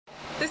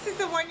This is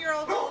the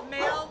 1-year-old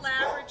male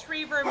lab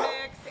retriever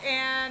mix,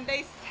 and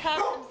they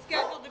have him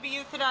scheduled to be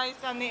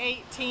euthanized on the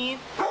 18th.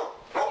 Come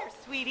here,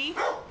 sweetie.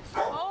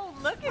 Oh,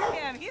 look at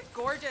him. He's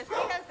gorgeous. He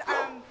has,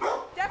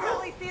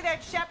 definitely see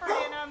that shepherd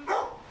in him.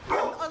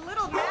 A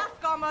little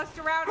mask almost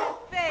around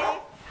his face.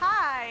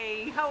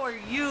 Hi, how are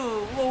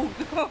you?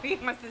 Oh, he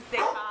wants to say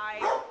hi.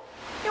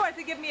 He wants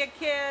to give me a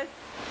kiss.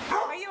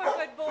 Are you a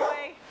good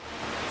boy?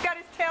 He's got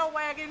his tail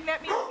wagging.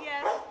 That means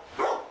yes.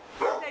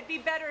 It'd be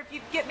better if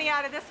you'd get me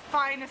out of this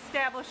fine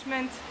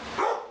establishment.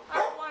 I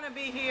don't want to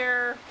be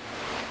here.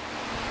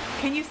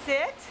 Can you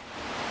sit?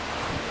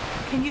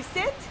 Can you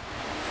sit?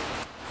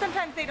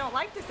 Sometimes they don't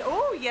like this.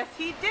 Oh, yes,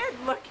 he did.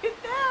 Look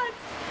at that.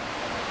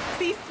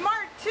 See,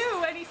 smart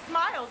too, and he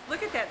smiles.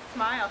 Look at that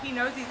smile. He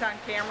knows he's on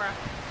camera.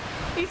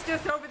 He's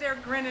just over there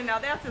grinning. Now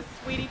that's a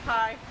sweetie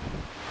pie.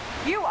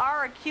 You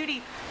are a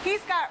cutie.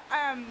 He's got,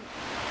 I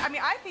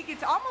mean, I think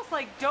it's almost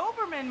like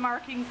Doberman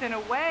markings in a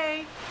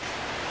way.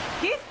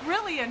 He's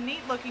really a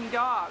neat looking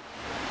dog.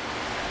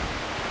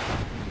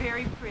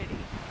 Very pretty.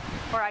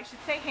 Or I should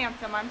say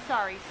handsome. I'm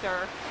sorry,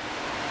 sir.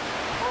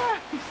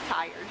 He's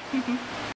tired.